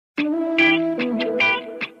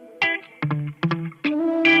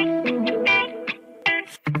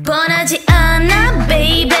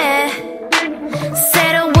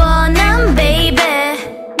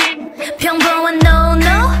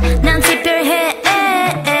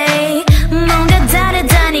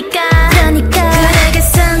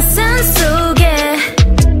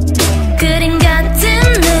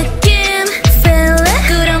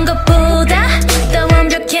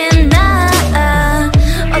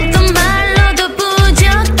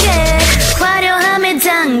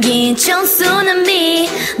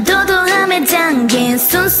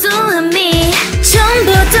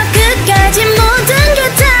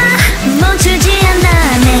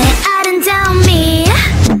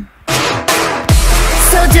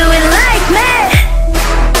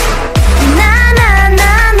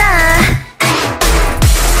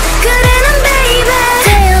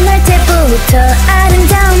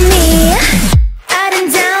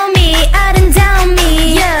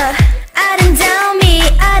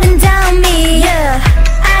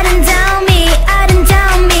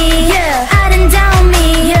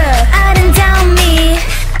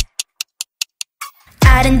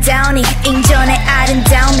아름다우니 인존의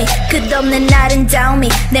아름다움이 끝없는 아름다움이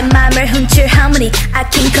내 맘을 훔칠 harmony I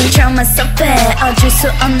can't control myself 어쩔 수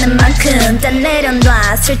없는 만큼 다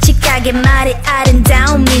내려놔 솔직하게 말해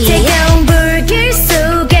아름다움이 뜨거운 불길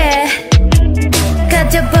속에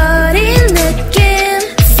가져버린 느낌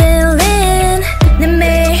feeling 내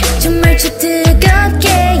매일 주물주 뜨겁게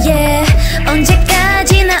yeah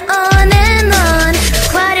언제까지나 on and on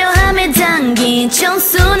화려함에 담긴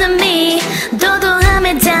청순함이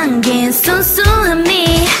도도함에 담긴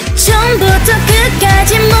순수함이 처음부터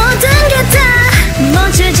끝까지 모든 게 다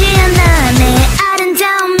멈추지 않아 내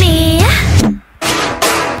아름다움이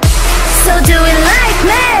So do it like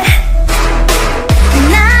me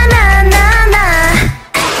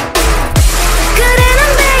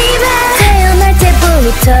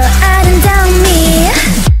부터 아름다움이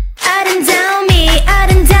아름다움이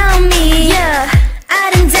아름다움이 yeah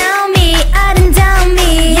아름다움이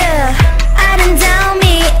아름다움이 yeah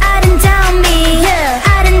아름다움이 아름다움이 yeah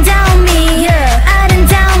아름다움이 yeah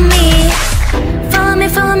아름다움이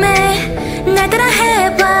Follow me 날 따라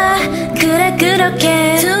해봐 그래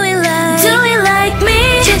그렇게 Do it like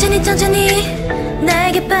me 천천히 천천히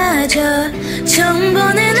나에게 빠져 처음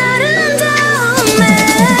보는